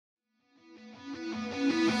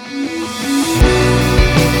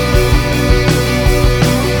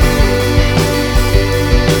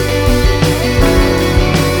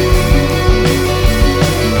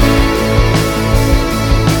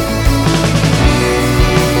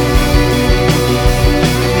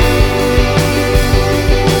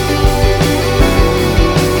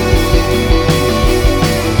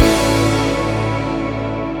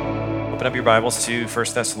Bibles to 1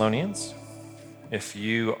 Thessalonians. If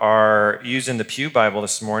you are using the Pew Bible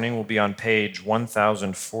this morning, we'll be on page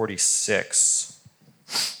 1046.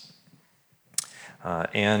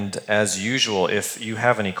 And as usual, if you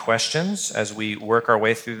have any questions as we work our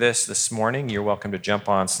way through this morning, you're welcome to jump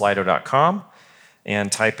on slido.com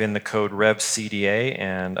and type in the code REVCDA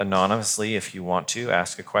and anonymously, if you want to,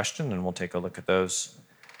 ask a question, and we'll take a look at those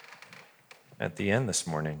at the end this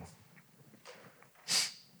morning.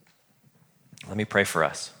 Let me pray for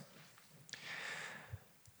us.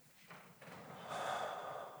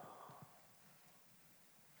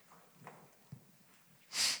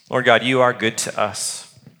 Lord God, you are good to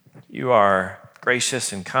us. You are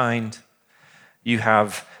gracious and kind. You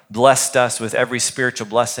have blessed us with every spiritual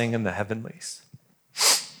blessing in the heavenlies.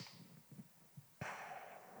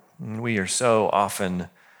 And we are so often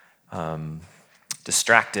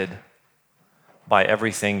distracted by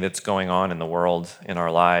everything that's going on in the world, in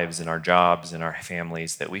our lives, in our jobs, in our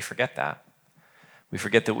families, that we forget that. We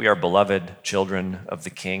forget that we are beloved children of the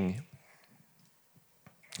King.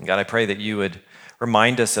 And God, I pray that you would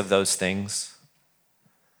remind us of those things,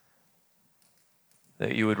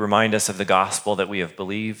 that you would remind us of the gospel that we have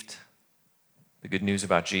believed, the good news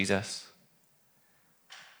about Jesus,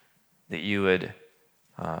 that you would,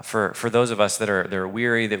 for those of us that are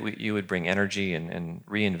weary, that you would bring energy and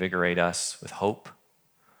reinvigorate us with hope.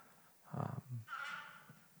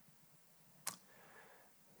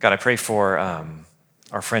 God, I pray for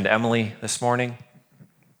our friend Emily this morning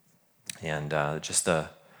and just the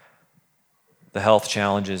health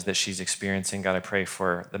challenges that she's experiencing. God, I pray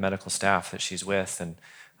for the medical staff that she's with. And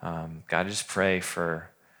God, I just pray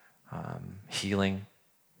for healing.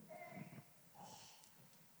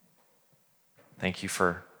 Thank you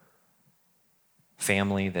for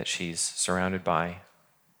family that she's surrounded by.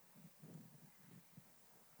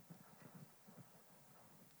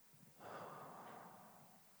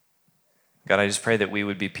 God, I just pray that we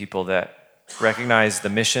would be people that recognize the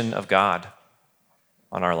mission of God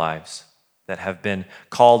on our lives, that have been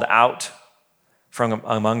called out from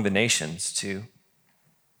among the nations to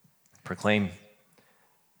proclaim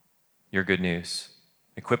your good news.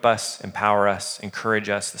 Equip us, empower us, encourage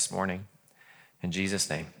us this morning. In Jesus'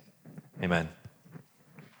 name, amen.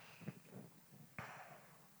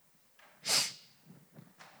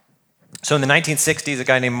 So in the 1960s, a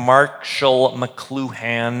guy named Marshall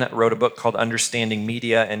McLuhan wrote a book called Understanding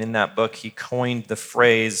Media, and in that book, he coined the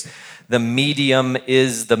phrase, "The medium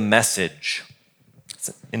is the message."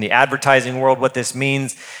 In the advertising world, what this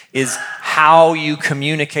means is how you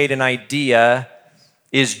communicate an idea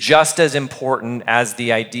is just as important as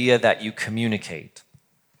the idea that you communicate.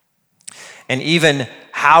 And even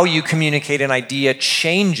how you communicate an idea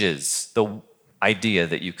changes the idea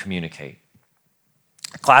that you communicate.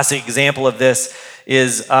 A classic example of this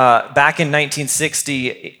is back in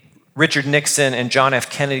 1960, Richard Nixon and John F.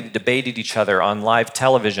 Kennedy debated each other on live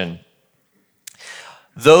television.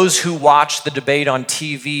 Those who watched the debate on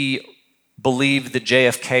TV believed that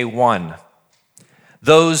JFK won.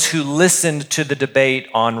 Those who listened to the debate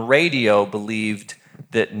on radio believed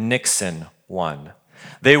that Nixon won.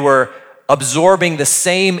 They were absorbing the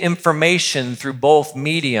same information through both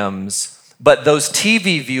mediums, but those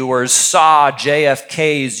TV viewers saw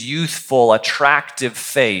JFK's youthful, attractive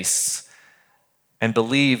face and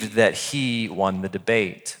believed that he won the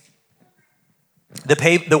debate.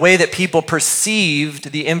 The way that people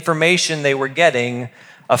perceived the information they were getting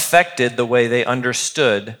affected the way they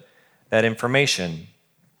understood that information.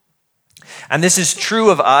 And this is true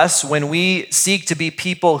of us when we seek to be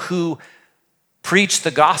people who preach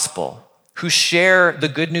the gospel, who share the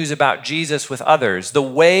good news about Jesus with others. The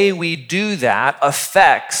way we do that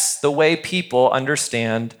affects the way people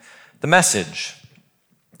understand the message.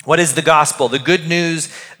 What is the gospel? The good news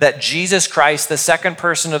that Jesus Christ, the second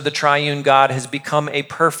person of the triune God, has become a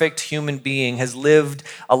perfect human being, has lived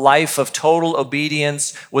a life of total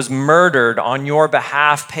obedience, was murdered on your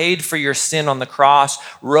behalf, paid for your sin on the cross,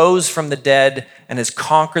 rose from the dead, and has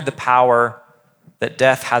conquered the power that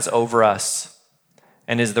death has over us,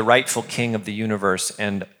 and is the rightful king of the universe,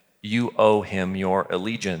 and you owe him your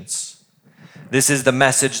allegiance. This is the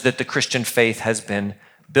message that the Christian faith has been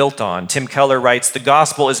built on. Tim Keller writes, "The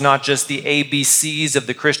gospel is not just the ABCs of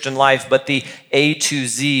the Christian life, but the A to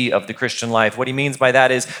Z of the Christian life." What he means by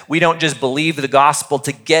that is we don't just believe the gospel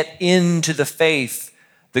to get into the faith.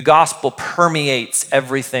 The gospel permeates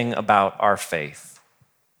everything about our faith.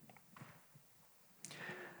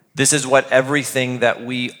 This is what everything that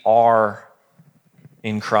we are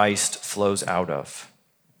in Christ flows out of.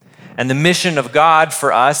 And the mission of God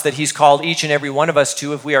for us that he's called each and every one of us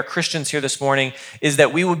to, if we are Christians here this morning, is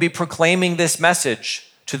that we would be proclaiming this message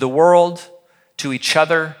to the world, to each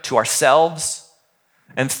other, to ourselves.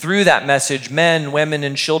 And through that message, men, women,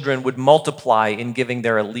 and children would multiply in giving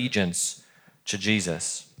their allegiance to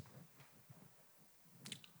Jesus.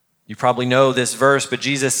 You probably know this verse, but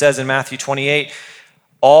Jesus says in Matthew 28,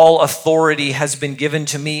 "All authority has been given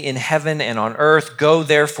to me in heaven and on earth. Go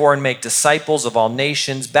therefore and make disciples of all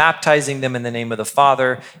nations, baptizing them in the name of the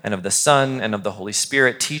Father and of the Son and of the Holy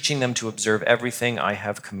Spirit, teaching them to observe everything I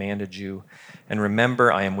have commanded you. And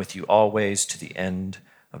remember, I am with you always to the end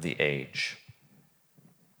of the age."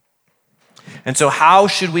 And so how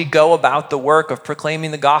should we go about the work of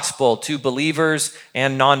proclaiming the gospel to believers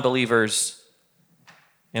and non-believers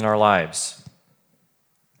in our lives?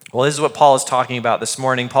 Well, this is what Paul is talking about this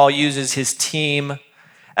morning. Paul uses his team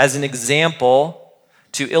as an example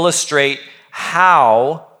to illustrate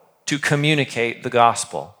how to communicate the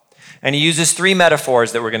gospel. And he uses three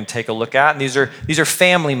metaphors that we're going to take a look at. And these are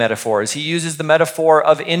family metaphors. He uses the metaphor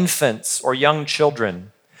of infants or young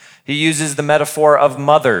children. He uses the metaphor of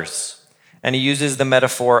mothers. And he uses the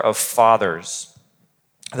metaphor of fathers.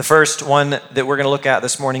 The first one that we're going to look at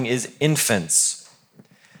this morning is infants.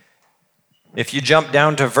 If you jump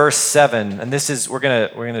down to verse 7, and we're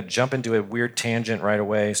gonna jump into a weird tangent right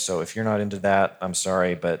away, so if you're not into that, I'm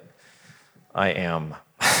sorry, but I am,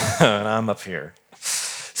 and I'm up here.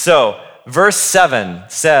 So, verse 7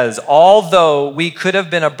 says, "Although we could have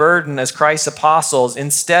been a burden as Christ's apostles,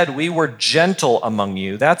 instead we were gentle among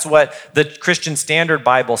you." That's what the Christian Standard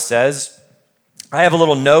Bible says. I have a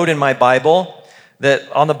little note in my Bible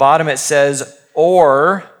that on the bottom it says,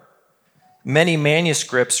 "or," many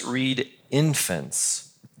manuscripts read infants.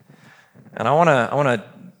 And I want to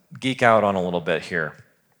geek out on a little bit here.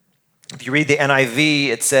 If you read the NIV,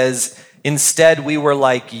 it says, "Instead, we were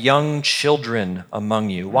like young children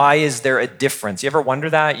among you." Why is there a difference? You ever wonder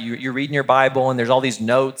that? You're reading your Bible and there's all these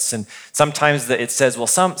notes, and sometimes it says, well,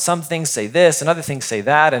 some things say this and other things say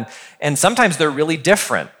that, and sometimes they're really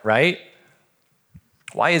different, right?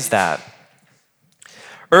 Why is that?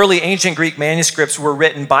 Early ancient Greek manuscripts were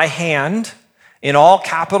written by hand in all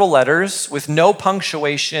capital letters with no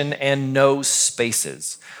punctuation and no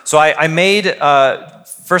spaces. So I made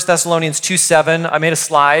 1 Thessalonians 2:7. I made a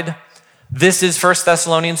slide. This is 1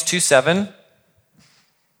 Thessalonians 2:7.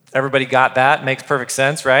 Everybody got that? Makes perfect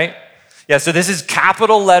sense, right? Yeah, so this is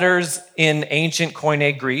capital letters in ancient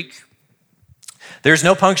Koine Greek. There's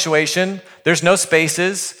no punctuation. There's no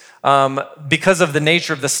spaces. Because of the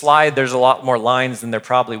nature of the slide, there's a lot more lines than there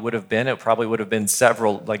probably would have been. It probably would have been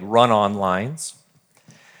several run-on lines.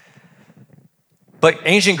 But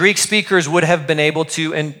ancient Greek speakers would have been able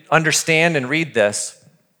to understand and read this.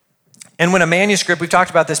 And when a manuscript, we've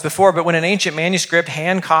talked about this before, but when an ancient manuscript,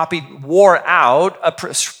 hand-copied, wore out, a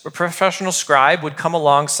professional scribe would come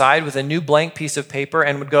alongside with a new blank piece of paper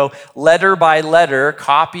and would go letter by letter,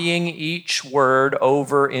 copying each word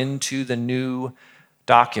over into the new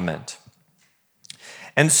document.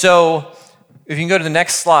 And so, if you can go to the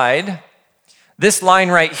next slide, this line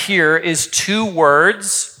right here is two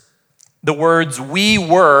words. The words "we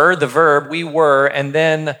were," the verb "we were," and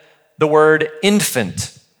then the word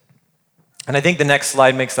 "infant." And I think the next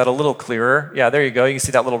slide makes that a little clearer. Yeah, there you go. You can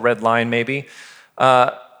see that little red line maybe.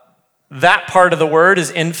 That part of the word is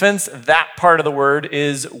infants. That part of the word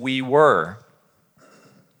is "we were."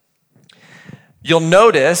 You'll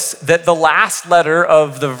notice that the last letter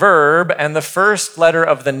of the verb and the first letter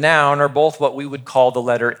of the noun are both what we would call the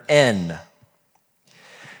letter N.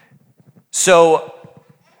 So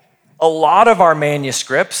a lot of our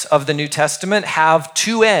manuscripts of the New Testament have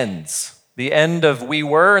two N's, the end of "we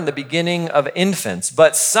were" and the beginning of "infants,"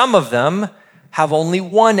 but some of them have only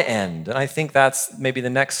one end. And I think that's maybe the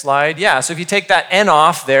next slide. Yeah, so if you take that N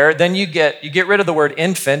off there, then you get rid of the word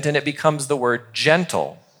infant and it becomes the word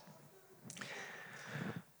gentle.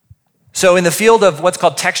 So in the field of what's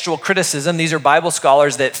called textual criticism, these are Bible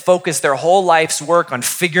scholars that focus their whole life's work on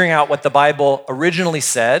figuring out what the Bible originally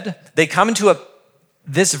said. They come into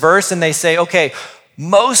this verse and they say, okay,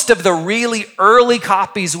 most of the really early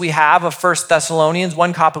copies we have of 1 Thessalonians,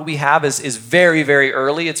 one copy we have is very, very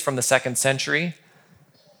early. It's from the 2nd century.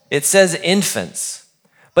 It says infants.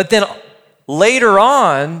 But then later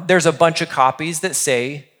on, there's a bunch of copies that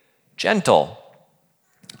say gentle.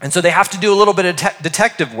 And so they have to do a little bit of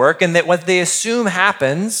detective work, and that what they assume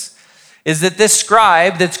happens is that this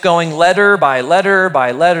scribe that's going letter by letter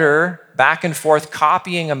by letter, back and forth,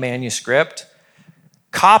 copying a manuscript,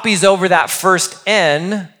 copies over that first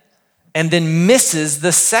N and then misses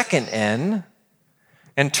the second N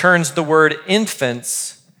and turns the word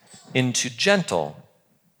infants into gentle.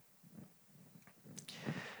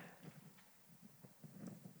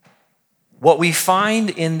 What we find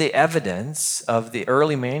in the evidence of the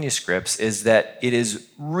early manuscripts is that it is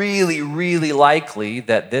really, really likely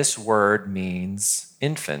that this word means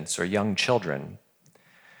infants or young children.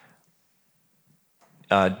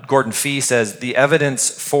 Gordon Fee says, the evidence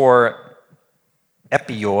for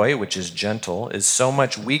epioi, which is gentle, is so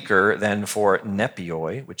much weaker than for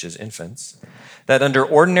nepioi, which is infants, that under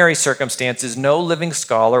ordinary circumstances, no living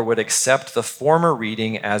scholar would accept the former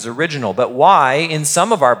reading as original. But why, in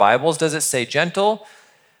some of our Bibles, does it say gentle?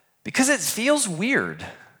 Because it feels weird. It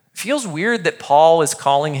feels weird that Paul is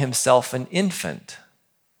calling himself an infant.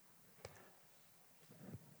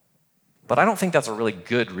 But I don't think that's a really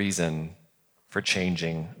good reason for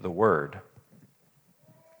changing the word.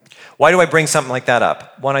 Why do I bring something like that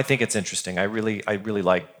up? One, I think it's interesting. I really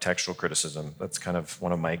like textual criticism. That's kind of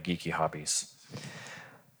one of my geeky hobbies.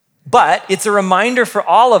 But it's a reminder for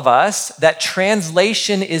all of us that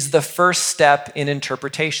translation is the first step in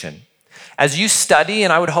interpretation. As you study,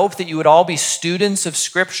 and I would hope that you would all be students of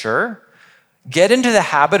Scripture, get into the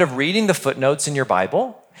habit of reading the footnotes in your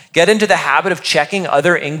Bible. Get into the habit of checking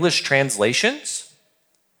other English translations.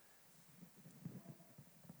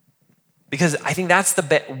 Because I think that's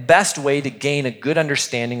the best way to gain a good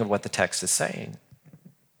understanding of what the text is saying.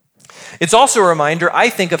 It's also a reminder, I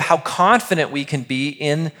think, of how confident we can be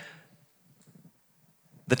in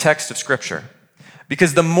the text of Scripture.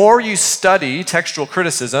 Because the more you study textual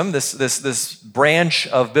criticism, this branch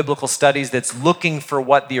of biblical studies that's looking for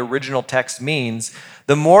what the original text means,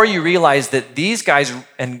 the more you realize that these guys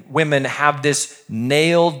and women have this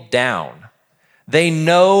nailed down. They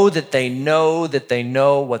know that they know that they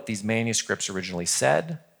know what these manuscripts originally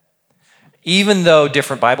said. Even though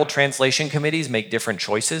different Bible translation committees make different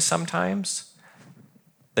choices sometimes,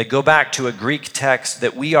 they go back to a Greek text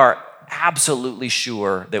that we are absolutely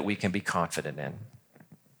sure that we can be confident in.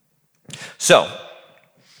 So,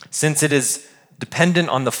 since it is dependent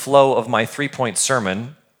on the flow of my 3-point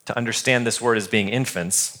sermon to understand this word as being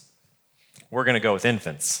infants, we're going to go with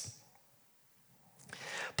infants.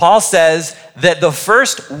 Paul says that the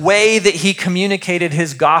first way that he communicated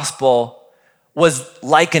his gospel was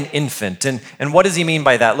like an infant. And what does he mean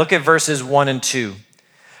by that? Look at verses 1 and 2.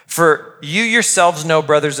 For you yourselves know,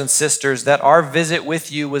 brothers and sisters, that our visit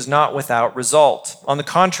with you was not without result. On the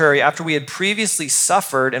contrary, after we had previously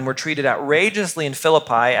suffered and were treated outrageously in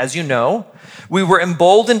Philippi, as you know, we were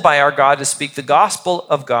emboldened by our God to speak the gospel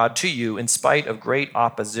of God to you in spite of great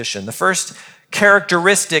opposition. The first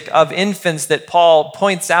characteristic of infants that Paul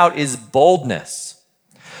points out is boldness.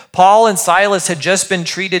 Paul and Silas had just been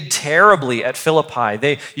treated terribly at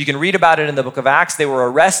Philippi. You can read about it in the book of Acts. They were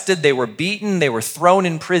arrested, they were beaten, they were thrown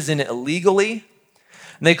in prison illegally.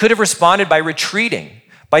 And they could have responded by retreating,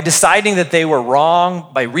 by deciding that they were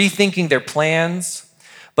wrong, by rethinking their plans.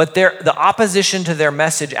 But the opposition to their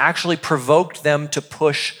message actually provoked them to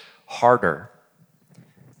push harder.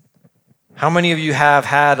 How many of you have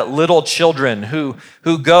had little children who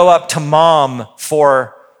go up to mom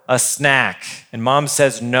for a snack and mom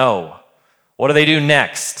says no? What do they do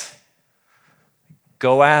next?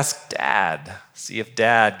 Go ask dad. See if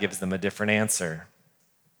dad gives them a different answer.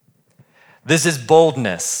 This is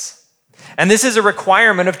boldness. And this is a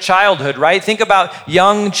requirement of childhood, right? Think about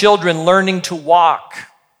young children learning to walk.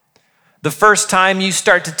 The first time you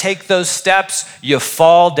start to take those steps, you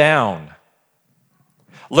fall down.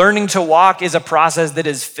 Learning to walk is a process that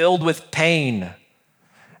is filled with pain.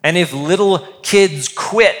 And if little kids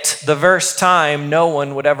quit the first time, no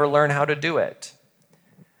one would ever learn how to do it.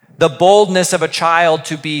 The boldness of a child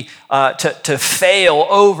to fail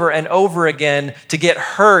over and over again, to get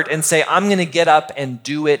hurt and say, I'm going to get up and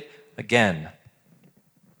do it again.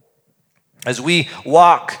 As we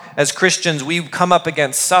walk as Christians, we come up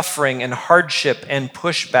against suffering and hardship and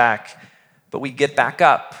pushback, but we get back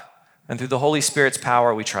up. And through the Holy Spirit's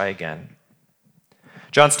power, we try again.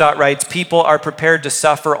 John Stott writes, people are prepared to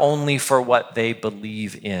suffer only for what they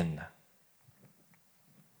believe in.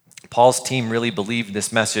 Paul's team really believed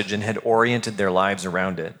this message and had oriented their lives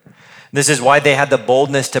around it. This is why they had the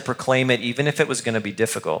boldness to proclaim it, even if it was going to be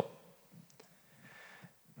difficult.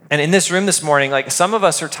 And in this room this morning, some of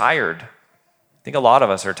us are tired. I think a lot of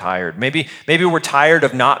us are tired. Maybe we're tired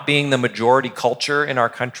of not being the majority culture in our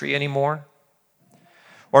country anymore.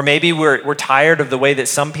 Or maybe we're tired of the way that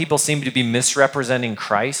some people seem to be misrepresenting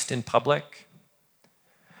Christ in public.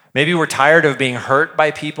 Maybe we're tired of being hurt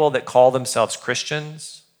by people that call themselves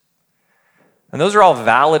Christians. And those are all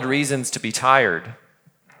valid reasons to be tired.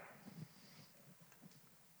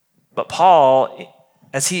 But Paul,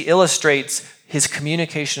 as he illustrates his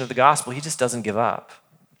communication of the gospel, he just doesn't give up.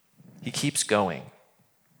 He keeps going.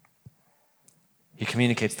 He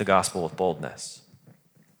communicates the gospel with boldness.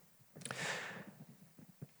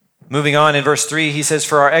 Moving on in verse 3, he says,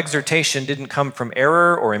 "For our exhortation didn't come from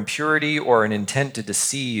error or impurity or an intent to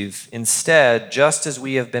deceive. Instead, just as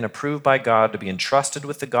we have been approved by God to be entrusted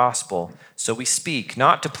with the gospel, so we speak,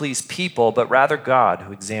 not to please people, but rather God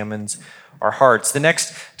who examines our hearts." The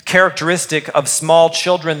next characteristic of small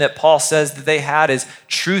children that Paul says that they had is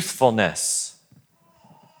truthfulness.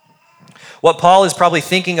 What Paul is probably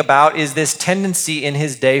thinking about is this tendency in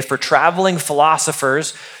his day for traveling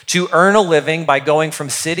philosophers to earn a living by going from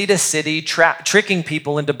city to city, tricking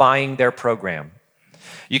people into buying their program.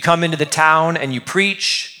 You come into the town and you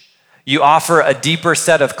preach. You offer a deeper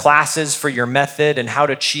set of classes for your method and how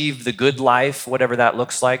to achieve the good life, whatever that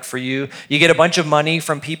looks like for you. You get a bunch of money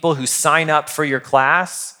from people who sign up for your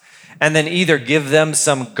class and then either give them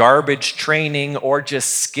some garbage training or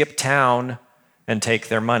just skip town and take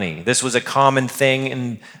their money. This was a common thing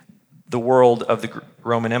in the world of the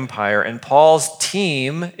Roman Empire. And Paul's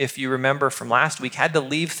team, if you remember from last week, had to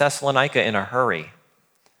leave Thessalonica in a hurry.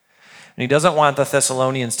 And he doesn't want the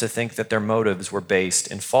Thessalonians to think that their motives were based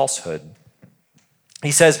in falsehood.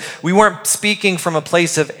 He says, we weren't speaking from a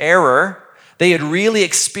place of error. They had really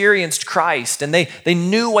experienced Christ, and they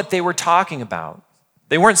knew what they were talking about.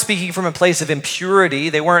 They weren't speaking from a place of impurity.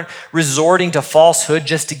 They weren't resorting to falsehood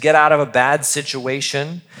just to get out of a bad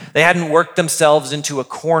situation. They hadn't worked themselves into a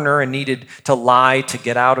corner and needed to lie to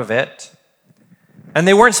get out of it. And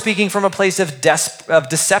they weren't speaking from a place of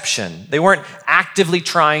deception. They weren't actively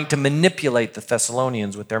trying to manipulate the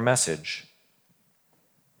Thessalonians with their message.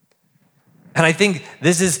 And I think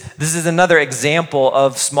this is another example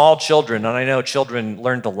of small children, and I know children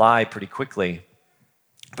learn to lie pretty quickly.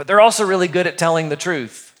 But they're also really good at telling the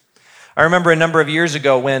truth. I remember a number of years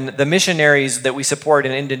ago when the missionaries that we support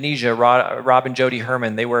in Indonesia, Rob and Jody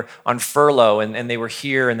Herman, they were on furlough and they were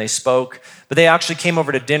here and they spoke, but they actually came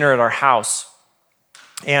over to dinner at our house.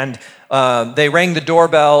 And they rang the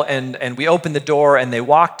doorbell and we opened the door and they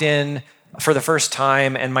walked in for the first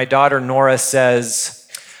time, and my daughter Nora says,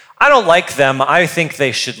 "I don't like them, I think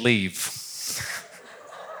they should leave."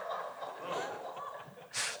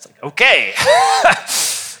 It's like, okay.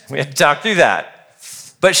 We had to talk through that.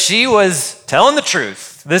 But she was telling the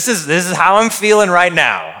truth. This is how I'm feeling right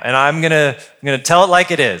now, and I'm gonna tell it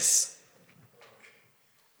like it is.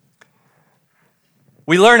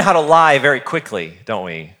 We learn how to lie very quickly, don't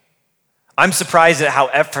we? I'm surprised at how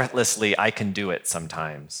effortlessly I can do it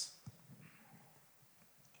sometimes.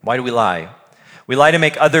 Why do we lie? We lie to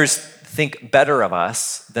make others think better of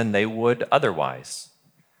us than they would otherwise.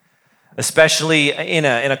 Especially in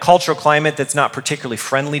a cultural climate that's not particularly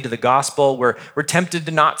friendly to the gospel, we're tempted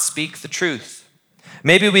to not speak the truth.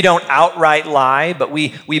 Maybe we don't outright lie, but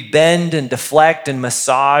we bend and deflect and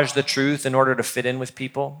massage the truth in order to fit in with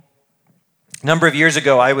people. A number of years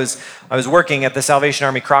ago, I was working at the Salvation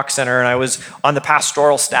Army Kroc Center, and I was on the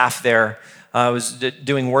pastoral staff there. I was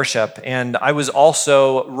doing worship, and I was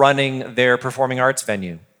also running their performing arts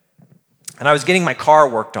venue. And I was getting my car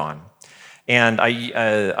worked on. And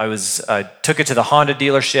I took it to the Honda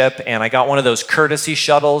dealership, and I got one of those courtesy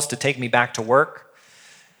shuttles to take me back to work.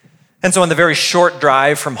 And so on the very short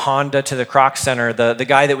drive from Honda to the Kroc Center, the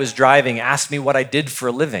guy that was driving asked me what I did for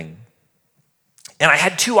a living. And I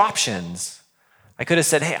had two options. I could have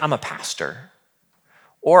said, "Hey, I'm a pastor."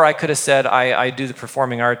 Or I could have said, I do the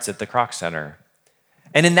performing arts at the Kroc Center.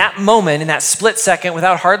 And in that moment, in that split second,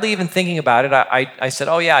 without hardly even thinking about it, I said,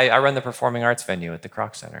 "Oh yeah, I run the performing arts venue at the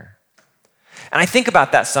Kroc Center." And I think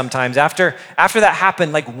about that sometimes. After that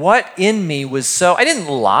happened, like what in me was so, I didn't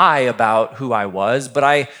lie about who I was, but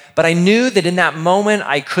I knew that in that moment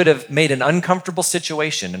I could have made an uncomfortable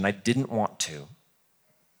situation, and I didn't want to.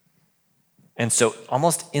 And so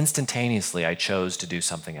almost instantaneously I chose to do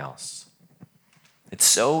something else. It's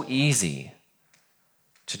so easy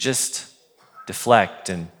to just deflect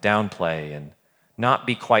and downplay and not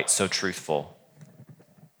be quite so truthful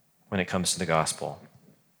when it comes to the gospel.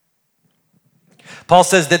 Paul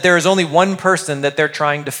says that there is only one person that they're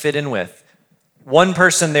trying to fit in with, one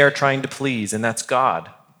person they're trying to please, and that's God.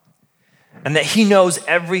 And that he knows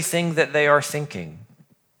everything that they are thinking.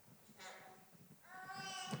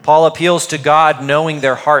 Paul appeals to God knowing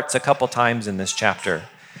their hearts a couple times in this chapter.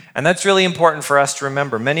 And that's really important for us to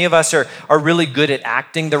remember. Many of us are really good at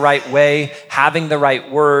acting the right way, having the right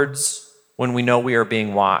words when we know we are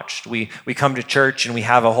being watched. We come to church and we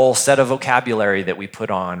have a whole set of vocabulary that we put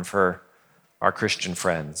on for our Christian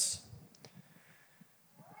friends.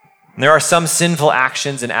 And there are some sinful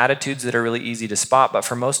actions and attitudes that are really easy to spot, but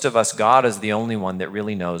for most of us, God is the only one that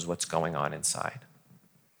really knows what's going on inside.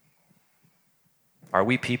 Are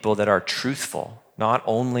we people that are truthful, not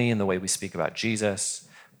only in the way we speak about Jesus,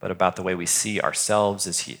 but about the way we see ourselves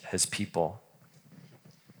as people?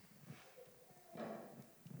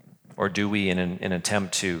 Or do we, in an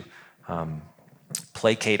attempt to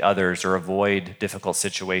placate others or avoid difficult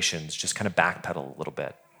situations, just kind of backpedal a little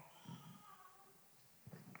bit?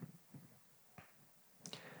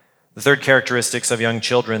 The third characteristics of young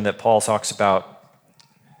children that Paul talks about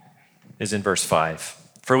is in verse 5.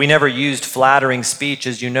 For we never used flattering speech,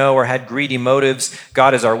 as you know, or had greedy motives.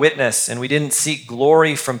 God is our witness, and we didn't seek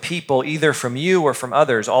glory from people, either from you or from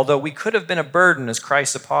others, although we could have been a burden as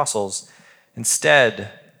Christ's apostles.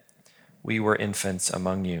 Instead, we were infants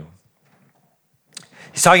among you.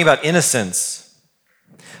 He's talking about innocence.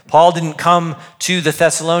 Paul didn't come to the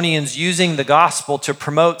Thessalonians using the gospel to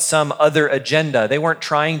promote some other agenda. They weren't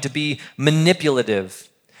trying to be manipulative.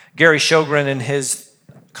 Gary Sjogren, in his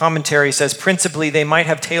commentary, says, principally, they might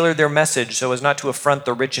have tailored their message so as not to affront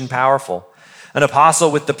the rich and powerful. An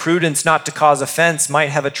apostle with the prudence not to cause offense might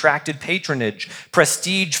have attracted patronage,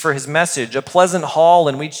 prestige for his message, a pleasant hall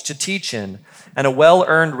in which to teach in, and a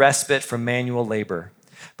well-earned respite from manual labor.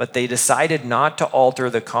 But they decided not to alter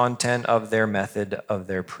the content of their method of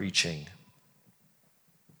their preaching.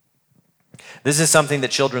 This is something that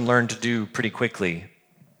children learn to do pretty quickly,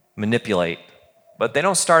 manipulate, but they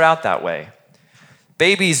don't start out that way.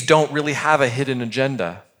 Babies don't really have a hidden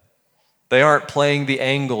agenda. They aren't playing the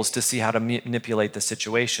angles to see how to manipulate the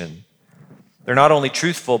situation. They're not only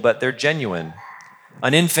truthful, but they're genuine.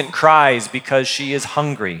 An infant cries because she is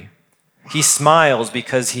hungry. He smiles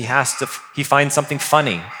because he finds something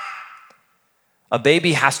funny. A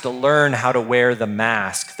baby has to learn how to wear the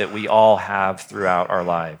mask that we all have throughout our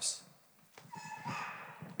lives.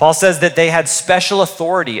 Paul says that they had special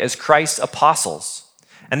authority as Christ's apostles,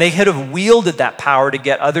 and they could have wielded that power to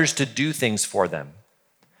get others to do things for them,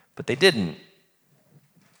 but they didn't.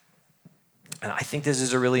 And I think this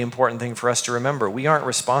is a really important thing for us to remember. We aren't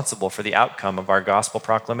responsible for the outcome of our gospel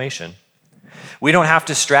proclamation. We don't have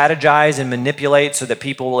to strategize and manipulate so that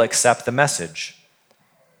people will accept the message.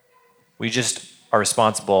 We just are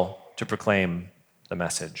responsible to proclaim the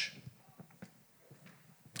message.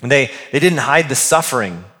 And they didn't hide the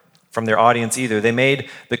suffering from their audience either. They made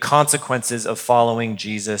the consequences of following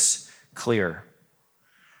Jesus clear.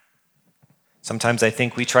 Sometimes I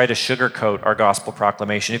think we try to sugarcoat our gospel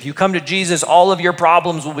proclamation. If you come to Jesus, all of your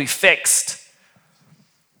problems will be fixed.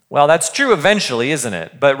 Well, that's true eventually, isn't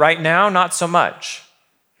it? But right now, not so much.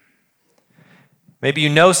 Maybe you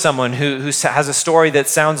know someone who has a story that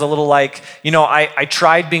sounds a little like, I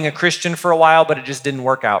tried being a Christian for a while, but it just didn't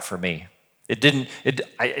work out for me. It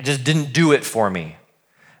just didn't do it for me.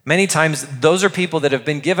 Many times, those are people that have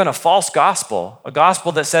been given a false gospel, a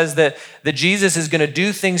gospel that says that Jesus is going to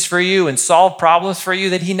do things for you and solve problems for you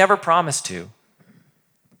that he never promised to.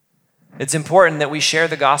 It's important that we share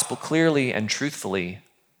the gospel clearly and truthfully,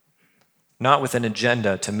 not with an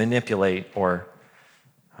agenda to manipulate or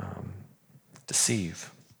deceive.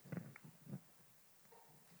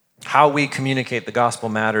 How we communicate the gospel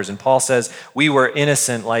matters. And Paul says, we were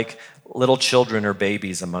innocent like little children or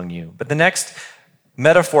babies among you. But the next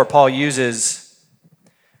metaphor Paul uses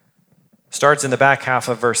starts in the back half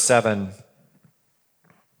of verse 7.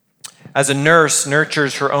 As a nurse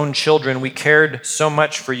nurtures her own children, we cared so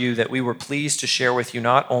much for you that we were pleased to share with you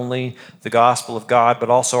not only the gospel of God, but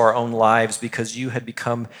also our own lives, because you had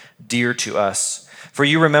become dear to us. For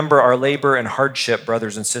you remember our labor and hardship,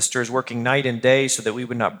 brothers and sisters, working night and day so that we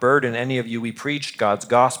would not burden any of you. We preached God's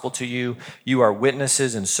gospel to you. You are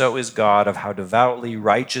witnesses, and so is God, of how devoutly,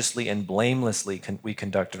 righteously, and blamelessly we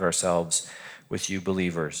conducted ourselves with you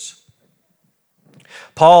believers.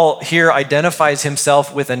 Paul here identifies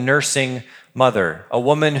himself with a nursing mother, a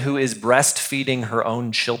woman who is breastfeeding her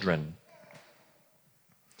own children.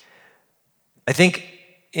 I think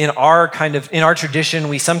in our tradition,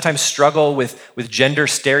 we sometimes struggle with gender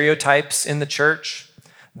stereotypes in the church.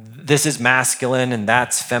 This is masculine and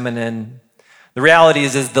that's feminine. The reality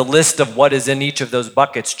is the list of what is in each of those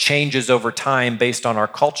buckets changes over time based on our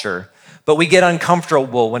culture. But we get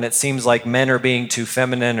uncomfortable when it seems like men are being too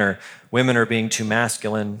feminine or women are being too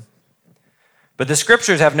masculine. But the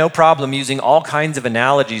scriptures have no problem using all kinds of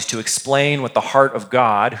analogies to explain what the heart of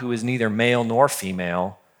God, who is neither male nor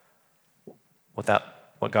female,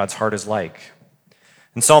 what God's heart is like.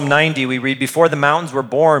 In Psalm 90, we read, before the mountains were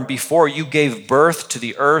born, before you gave birth to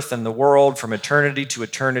the earth and the world, from eternity to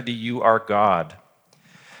eternity, you are God.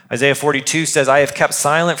 Isaiah 42 says, I have kept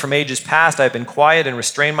silent from ages past. I have been quiet and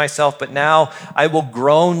restrained myself, but now I will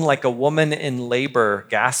groan like a woman in labor,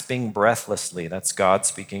 gasping breathlessly. That's God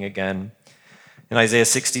speaking again. In Isaiah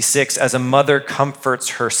 66, as a mother comforts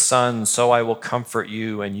her son, so I will comfort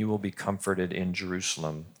you, and you will be comforted in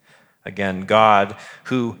Jerusalem. Again, God,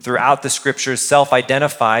 who throughout the scriptures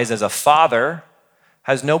self-identifies as a father,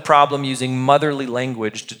 has no problem using motherly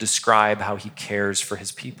language to describe how he cares for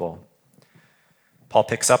his people. Paul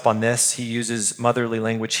picks up on this. He uses motherly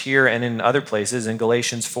language here and in other places. In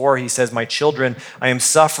Galatians 4, he says, "My children, I am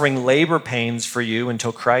suffering labor pains for you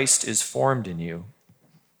until Christ is formed in you."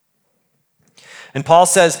 And Paul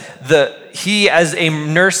says that he, as a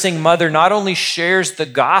nursing mother, not only shares the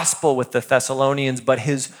gospel with the Thessalonians, but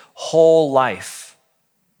his whole life.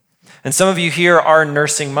 And some of you here are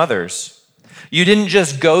nursing mothers. You didn't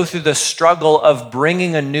just go through the struggle of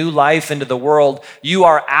bringing a new life into the world. You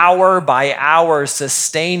are hour by hour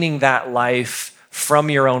sustaining that life from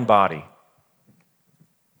your own body.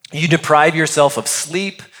 You deprive yourself of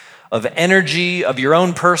sleep, of energy, of your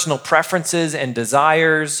own personal preferences and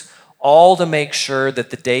desires, all to make sure that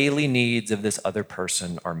the daily needs of this other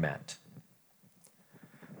person are met.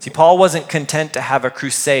 See, Paul wasn't content to have a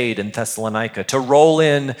crusade in Thessalonica, to roll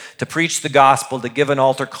in, to preach the gospel, to give an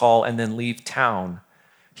altar call, and then leave town.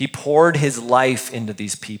 He poured his life into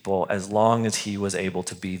these people as long as he was able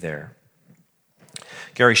to be there.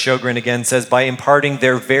 Gary Sjogren again says, by imparting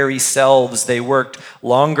their very selves, they worked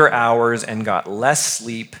longer hours and got less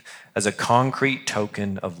sleep as a concrete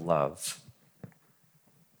token of love.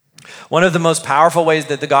 One of the most powerful ways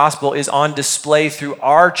that the gospel is on display through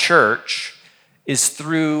our church is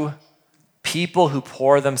through people who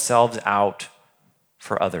pour themselves out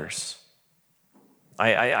for others.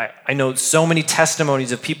 I know so many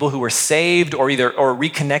testimonies of people who were saved or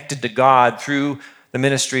reconnected to God through the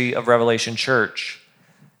ministry of Revelation Church.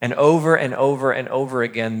 And over and over and over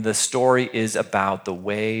again, the story is about the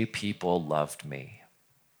way people loved me.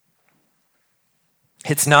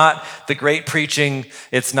 It's not the great preaching.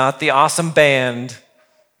 It's not the awesome band.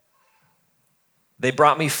 They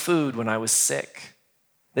brought me food when I was sick.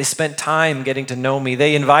 They spent time getting to know me.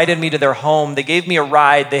 They invited me to their home. They gave me a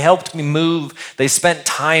ride. They helped me move. They spent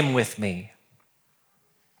time with me.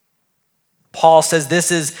 Paul says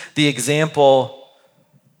this is the example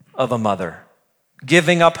of a mother,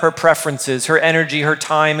 giving up her preferences, her energy, her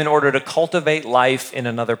time in order to cultivate life in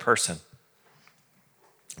another person.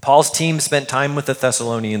 Paul's team spent time with the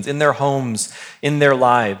Thessalonians in their homes, in their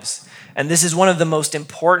lives. And this is one of the most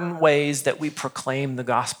important ways that we proclaim the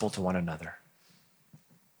gospel to one another.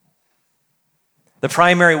 The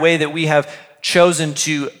primary way that we have chosen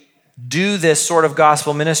to do this sort of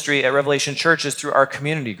gospel ministry at Revelation Church is through our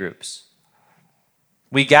community groups.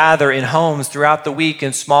 We gather in homes throughout the week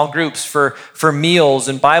in small groups for meals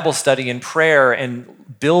and Bible study and prayer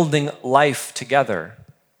and building life together.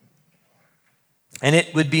 And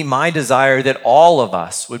it would be my desire that all of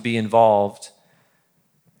us would be involved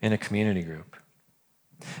in a community group.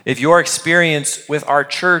 If your experience with our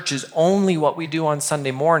church is only what we do on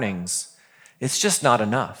Sunday mornings, it's just not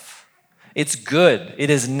enough. It's good. It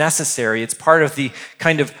is necessary. It's part of the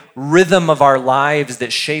kind of rhythm of our lives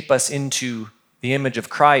that shape us into the image of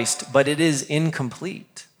Christ, but it is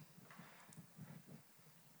incomplete.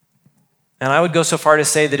 And I would go so far to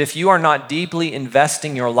say that if you are not deeply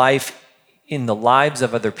investing your life in the lives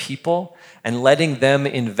of other people and letting them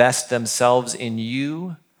invest themselves in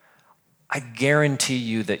you, I guarantee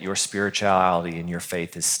you that your spirituality and your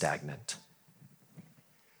faith is stagnant.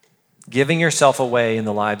 Giving yourself away in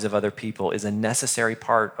the lives of other people is a necessary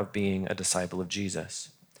part of being a disciple of Jesus.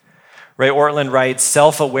 Ray Ortlund writes,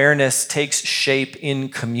 self-awareness takes shape in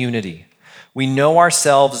community. We know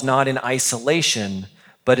ourselves not in isolation,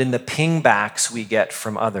 but in the pingbacks we get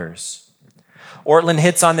from others. Ortlund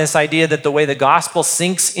hits on this idea that the way the gospel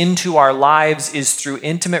sinks into our lives is through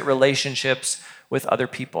intimate relationships with other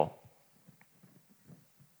people.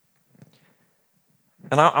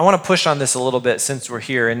 And I want to push on this a little bit since we're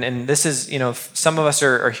here. And this is, some of us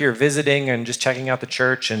are here visiting and just checking out the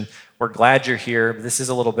church, and we're glad you're here. But this is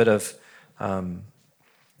a little bit of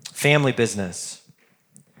family business.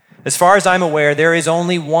 As far as I'm aware, there is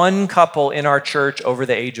only one couple in our church over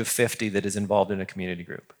the age of 50 that is involved in a community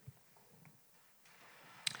group.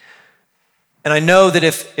 And I know that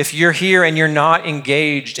if you're here and you're not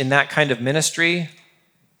engaged in that kind of ministry,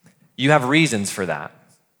 you have reasons for that.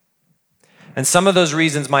 And some of those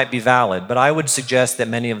reasons might be valid, but I would suggest that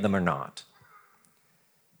many of them are not.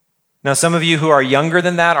 Now, some of you who are younger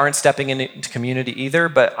than that aren't stepping into community either,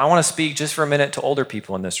 but I want to speak just for a minute to older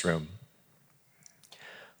people in this room.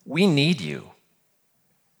 We need you.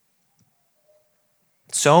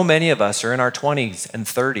 So many of us are in our 20s and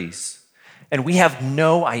 30s, and we have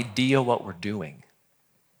no idea what we're doing.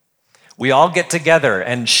 We all get together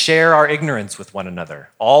and share our ignorance with one another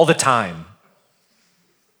all the time.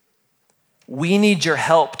 We need your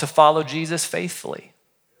help to follow Jesus faithfully.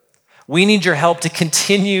 We need your help to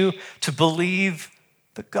continue to believe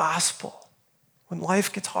the gospel when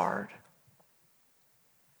life gets hard.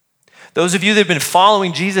 Those of you that have been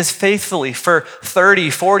following Jesus faithfully for 30,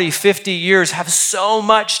 40, 50 years have so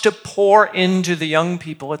much to pour into the young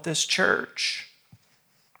people at this church.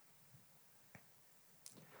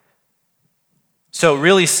 So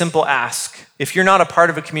really simple ask. If you're not a part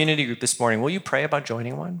of a community group this morning, will you pray about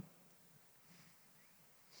joining one?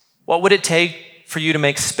 What would it take for you to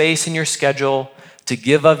make space in your schedule to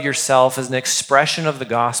give of yourself as an expression of the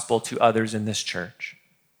gospel to others in this church?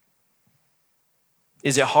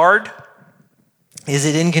 Is it hard? Is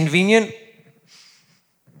it inconvenient?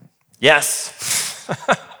 Yes.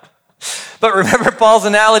 But remember Paul's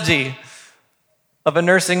analogy of a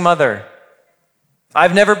nursing mother.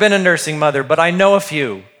 I've never been a nursing mother, but I know a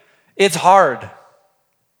few. It's hard.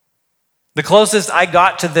 The closest I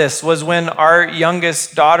got to this was when our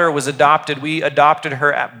youngest daughter was adopted. We adopted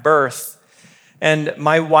her at birth. And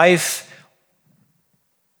my wife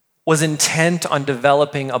was intent on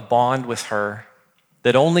developing a bond with her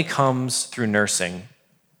that only comes through nursing.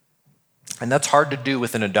 And that's hard to do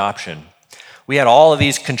with an adoption. We had all of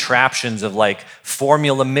these contraptions of like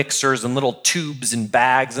formula mixers and little tubes and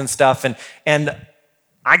bags and stuff. And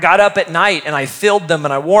I got up at night and I filled them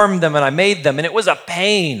and I warmed them and I made them, and it was a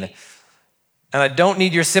pain. And I don't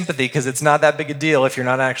need your sympathy because it's not that big a deal if you're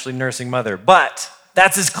not actually nursing mother. But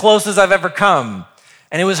that's as close as I've ever come.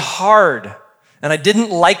 And it was hard. And I didn't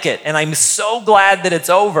like it. And I'm so glad that it's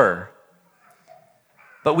over.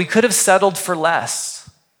 But we could have settled for less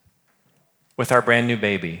with our brand new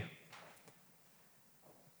baby.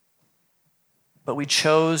 But we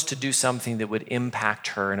chose to do something that would impact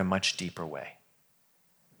her in a much deeper way.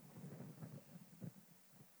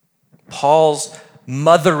 Paul's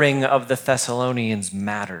mothering of the Thessalonians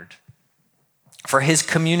mattered. For his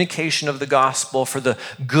communication of the gospel, for the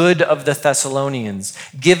good of the Thessalonians,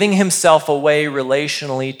 giving himself away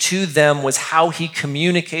relationally to them was how he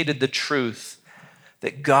communicated the truth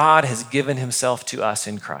that God has given himself to us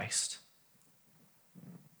in Christ.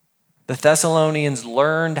 The Thessalonians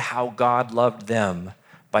learned how God loved them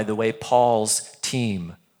by the way Paul's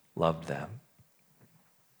team loved them.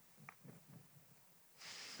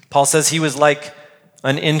 Paul says he was like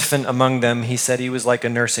an infant among them. He said he was like a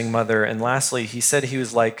nursing mother. And lastly, he said he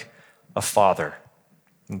was like a father.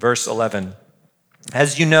 In verse 11,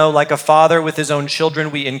 as you know, like a father with his own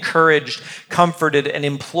children, we encouraged, comforted, and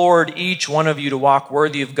implored each one of you to walk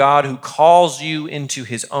worthy of God who calls you into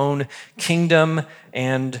his own kingdom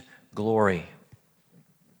and glory.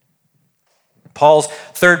 Paul's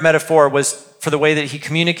third metaphor was for the way that he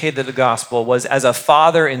communicated the gospel was as a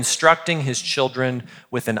father instructing his children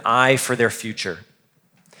with an eye for their future.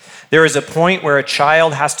 There is a point where a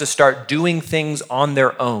child has to start doing things on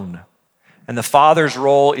their own, and the father's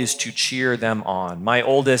role is to cheer them on. My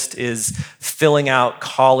oldest is filling out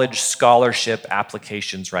college scholarship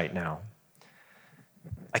applications right now.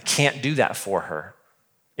 I can't do that for her.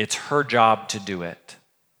 It's her job to do it.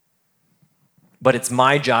 But it's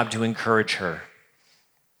my job to encourage her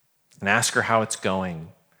and ask her how it's going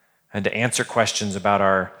and to answer questions about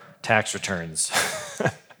our tax returns.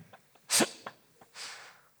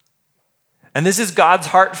 And this is God's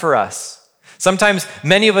heart for us. Sometimes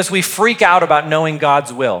many of us, we freak out about knowing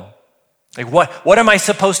God's will. Like what am I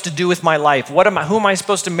supposed to do with my life? Who am I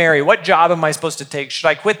supposed to marry? What job am I supposed to take? Should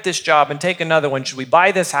I quit this job and take another one? Should we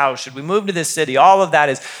buy this house? Should we move to this city? All of that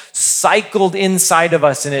is cycled inside of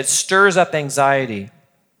us and it stirs up anxiety.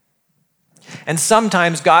 And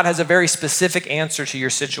sometimes God has a very specific answer to your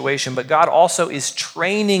situation, but God also is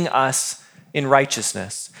training us in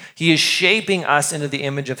righteousness. He is shaping us into the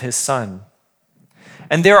image of his Son.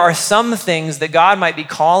 And there are some things that God might be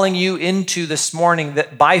calling you into this morning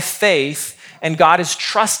that by faith, and God is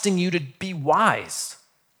trusting you to be wise.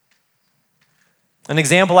 An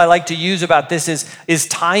example I like to use about this is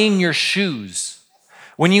tying your shoes.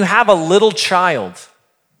 When you have a little child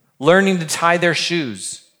learning to tie their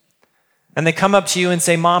shoes, and they come up to you and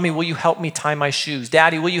say, Mommy, will you help me tie my shoes?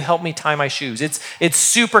 Daddy, will you help me tie my shoes? It's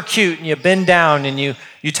super cute, and you bend down and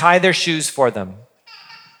you tie their shoes for them.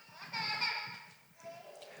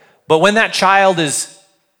 But when that child is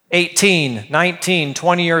 18, 19,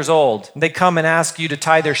 20 years old, they come and ask you to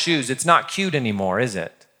tie their shoes, it's not cute anymore, is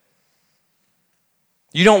it?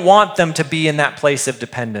 You don't want them to be in that place of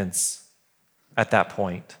dependence at that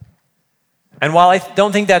point. And while I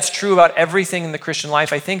don't think that's true about everything in the Christian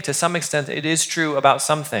life, I think to some extent it is true about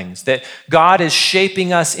some things, that God is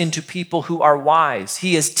shaping us into people who are wise.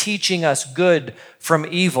 He is teaching us good from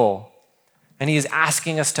evil, and he is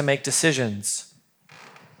asking us to make decisions.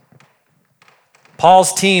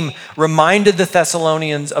 Paul's team reminded the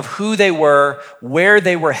Thessalonians of who they were, where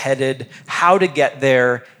they were headed, how to get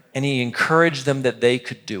there, and he encouraged them that they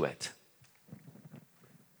could do it.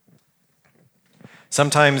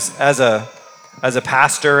 Sometimes as a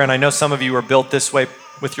pastor, and I know some of you are built this way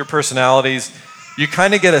with your personalities, you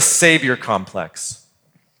kind of get a savior complex.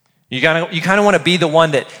 You kind of want to be the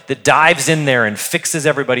one that dives in there and fixes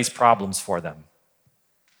everybody's problems for them.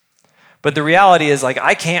 But the reality is, like,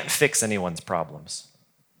 I can't fix anyone's problems.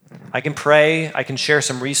 I can pray, I can share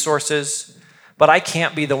some resources, but I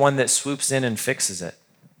can't be the one that swoops in and fixes it.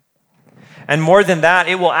 And more than that,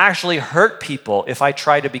 it will actually hurt people if I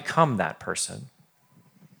try to become that person.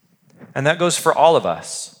 And that goes for all of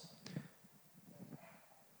us.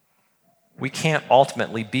 We can't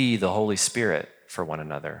ultimately be the Holy Spirit for one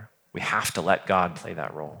another. We have to let God play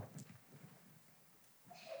that role.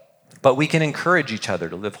 But we can encourage each other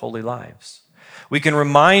to live holy lives. We can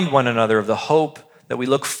remind one another of the hope that we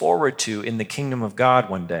look forward to in the kingdom of God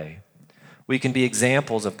one day. We can be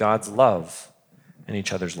examples of God's love in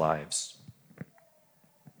each other's lives.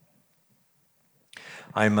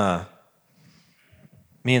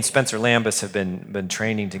 Me and Spencer Lambus have been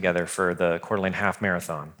training together for the Coeur d'Alene Half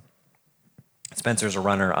Marathon. Spencer's a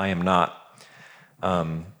runner, I am not,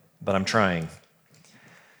 but I'm trying.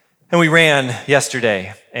 And we ran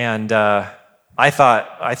yesterday, and I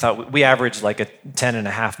thought we averaged like a 10 and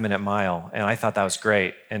a half minute mile, and I thought that was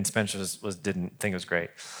great, and Spencer didn't think it was great.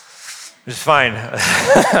 It was fine.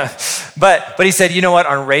 but he said, you know what,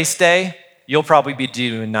 on race day, you'll probably be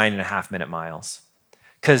doing 9.5 minute miles.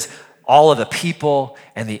 Because all of the people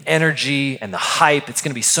and the energy and the hype, it's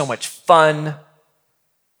going to be so much fun.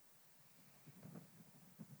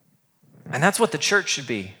 And that's what the church should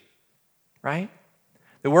be, right?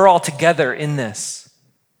 That we're all together in this.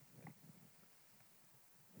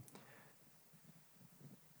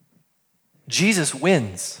 Jesus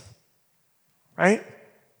wins, right?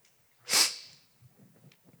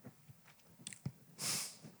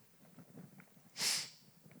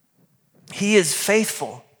 He is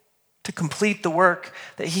faithful to complete the work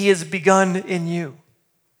that he has begun in you.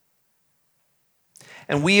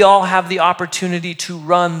 And we all have the opportunity to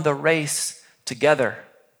run the race together,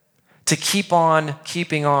 to keep on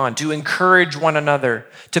keeping on, to encourage one another,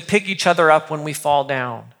 to pick each other up when we fall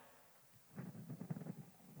down.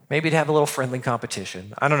 Maybe to have a little friendly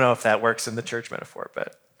competition. I don't know if that works in the church metaphor, but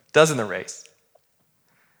it does in the race.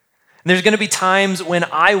 And there's going to be times when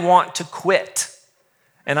I want to quit.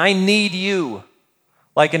 And I need you,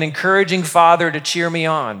 like an encouraging father, to cheer me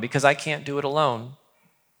on because I can't do it alone.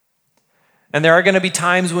 And there are going to be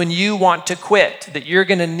times when you want to quit, that you're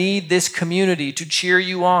going to need this community to cheer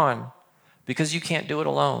you on because you can't do it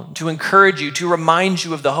alone, to encourage you, to remind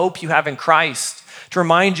you of the hope you have in Christ, to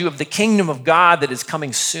remind you of the kingdom of God that is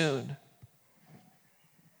coming soon.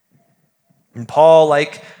 And Paul,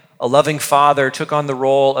 like a loving father, took on the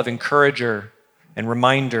role of encourager and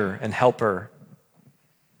reminder and helper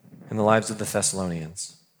in the lives of the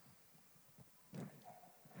Thessalonians.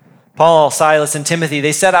 Paul, Silas, and Timothy,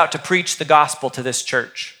 they set out to preach the gospel to this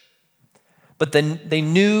church. But then they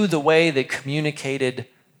knew the way they communicated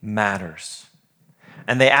matters.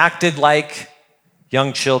 And they acted like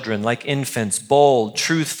young children, like infants, bold,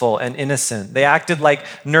 truthful, and innocent. They acted like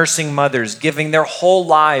nursing mothers, giving their whole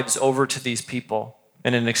lives over to these people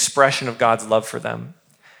in an expression of God's love for them.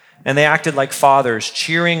 And they acted like fathers,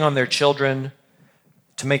 cheering on their children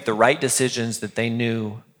to make the right decisions that they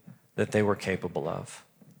knew that they were capable of.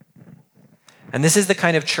 And this is the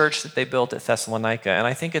kind of church that they built at Thessalonica, and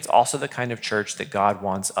I think it's also the kind of church that God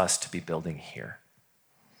wants us to be building here.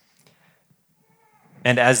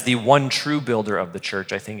 And as the one true builder of the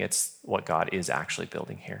church, I think it's what God is actually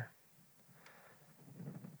building here.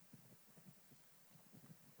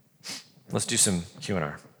 Let's do some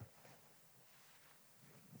Q&R.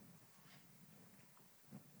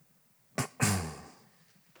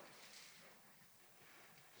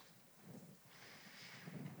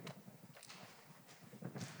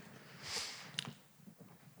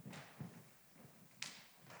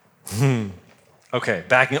 Okay,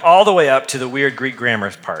 backing all the way up to the weird Greek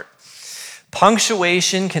grammar part.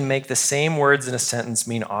 Punctuation can make the same words in a sentence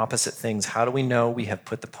mean opposite things. How do we know we have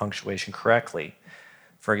put the punctuation correctly?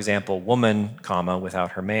 For example, woman, comma,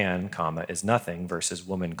 without her man, comma, is nothing, versus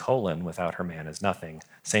woman, colon, without her man is nothing.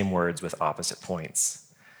 Same words with opposite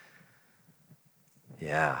points.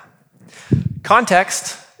 Yeah.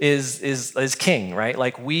 Context is king, right?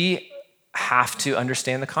 Like, we have to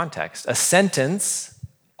understand the context. A sentence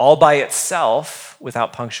all by itself,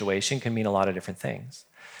 without punctuation, can mean a lot of different things.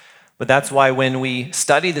 But that's why when we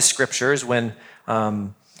study the scriptures, when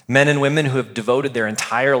men and women who have devoted their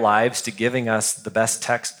entire lives to giving us the best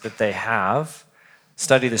text that they have,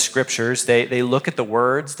 study the scriptures, they look at the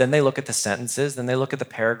words, then they look at the sentences, then they look at the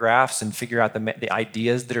paragraphs and figure out the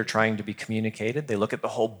ideas that are trying to be communicated. They look at the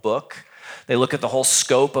whole book. They look at the whole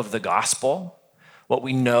scope of the gospel, what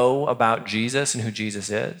we know about Jesus and who Jesus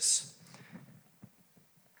is.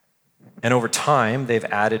 And over time, they've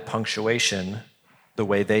added punctuation the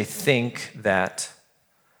way they think that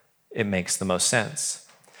it makes the most sense.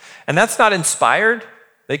 And that's not inspired.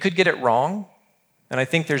 They could get it wrong. And I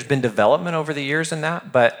think there's been development over the years in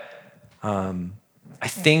that. But I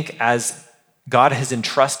think as God has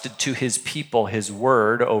entrusted to his people his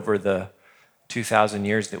word over the 2,000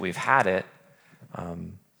 years that we've had it,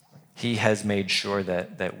 he has made sure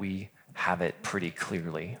that we have it pretty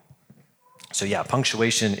clearly. So yeah,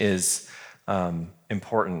 punctuation is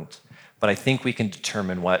important, but I think we can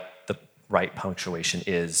determine what the right punctuation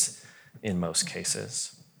is in most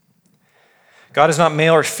cases. God is not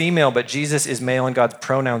male or female, but Jesus is male, and God's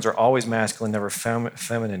pronouns are always masculine, never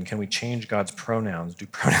feminine. Can we change God's pronouns? Do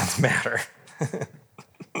pronouns matter?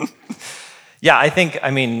 Yeah,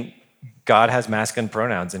 I mean, God has masculine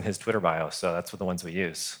pronouns in his Twitter bio, so that's what the ones we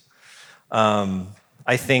use.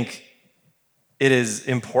 I think it is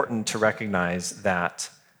important to recognize that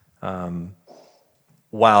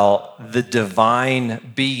while the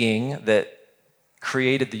divine being that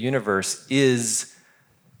created the universe is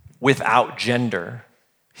without gender,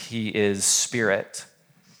 he is spirit,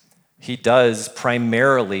 he does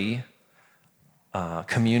primarily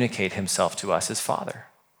communicate himself to us as Father,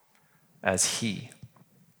 as he.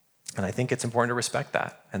 And I think it's important to respect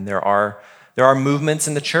that. And there are movements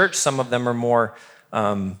in the church, some of them are more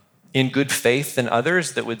in good faith than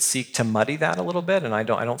others, that would seek to muddy that a little bit, and I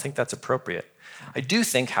don't think that's appropriate. I do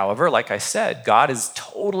think, however, like I said, God is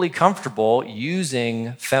totally comfortable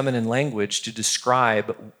using feminine language to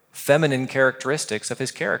describe feminine characteristics of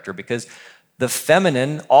his character, because the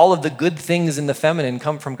feminine, all of the good things in the feminine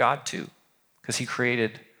come from God too, because he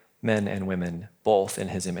created men and women both in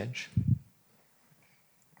his image.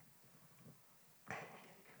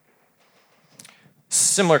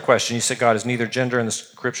 Similar question. You said God is neither gender, and the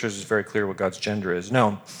scriptures is very clear what God's gender is.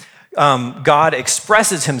 No. God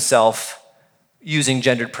expresses himself using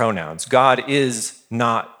gendered pronouns. God is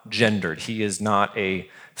not gendered. He is not a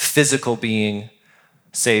physical being,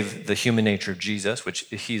 save the human nature of Jesus, which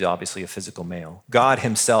he's obviously a physical male. God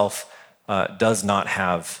himself does not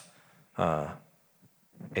have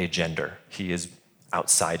a gender. He is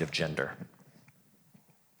outside of gender.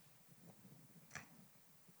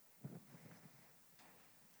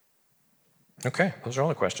 Okay, those are all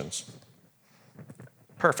the questions.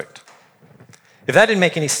 Perfect. If that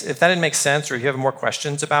didn't make sense, or you have more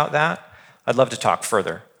questions about that, I'd love to talk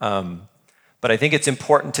further. But I think it's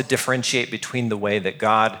important to differentiate between the way that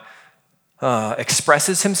God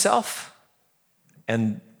expresses himself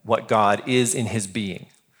and what God is in his being.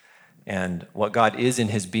 And what God is in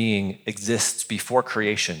his being exists before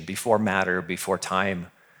creation, before matter, before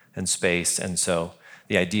time and space. And so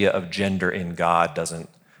the idea of gender in God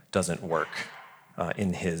doesn't work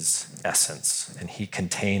in his essence. And he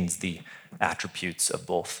contains the attributes of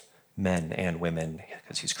both men and women,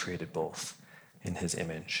 because he's created both in his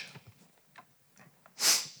image.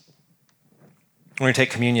 We're going to take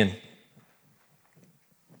communion.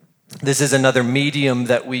 This is another medium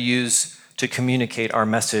that we use to communicate our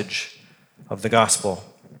message of the gospel.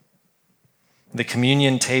 The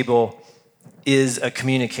communion table is a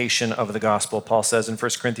communication of the gospel. Paul says in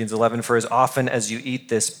 1 Corinthians 11, "For as often as you eat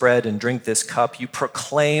this bread and drink this cup, you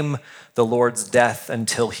proclaim the Lord's death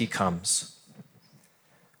until he comes."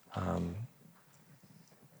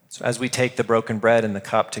 So as we take the broken bread and the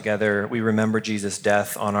cup together, we remember Jesus'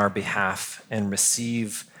 death on our behalf and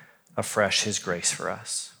receive afresh his grace for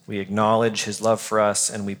us. We acknowledge his love for us,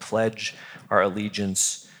 and we pledge our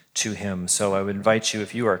allegiance to him. So I would invite you,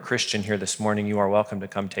 if you are a Christian here this morning, you are welcome to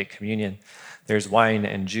come take communion. There's wine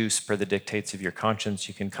and juice per the dictates of your conscience.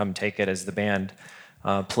 You can come take it as the band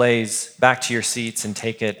plays. Back to your seats and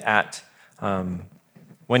take it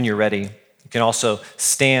when you're ready. You can also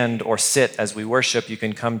stand or sit as we worship. You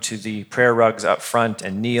can come to the prayer rugs up front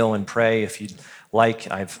and kneel and pray if you'd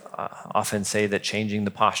like. I've often say that changing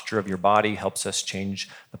the posture of your body helps us change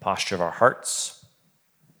the posture of our hearts.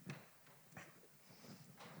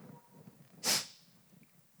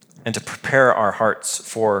 And to prepare our hearts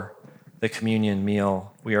for the communion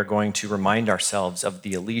meal, we are going to remind ourselves of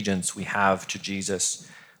the allegiance we have to Jesus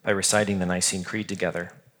by reciting the Nicene Creed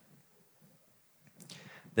together.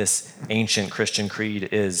 This ancient Christian creed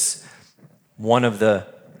is one of the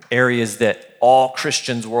areas that all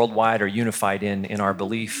Christians worldwide are unified in our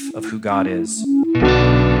belief of who God is.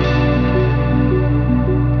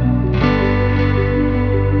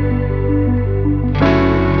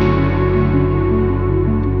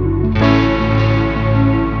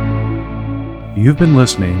 You've been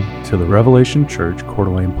listening to the Revelation Church Coeur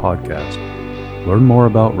d'Alene podcast. Learn more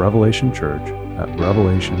about Revelation Church at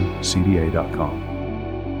revelationcda.com.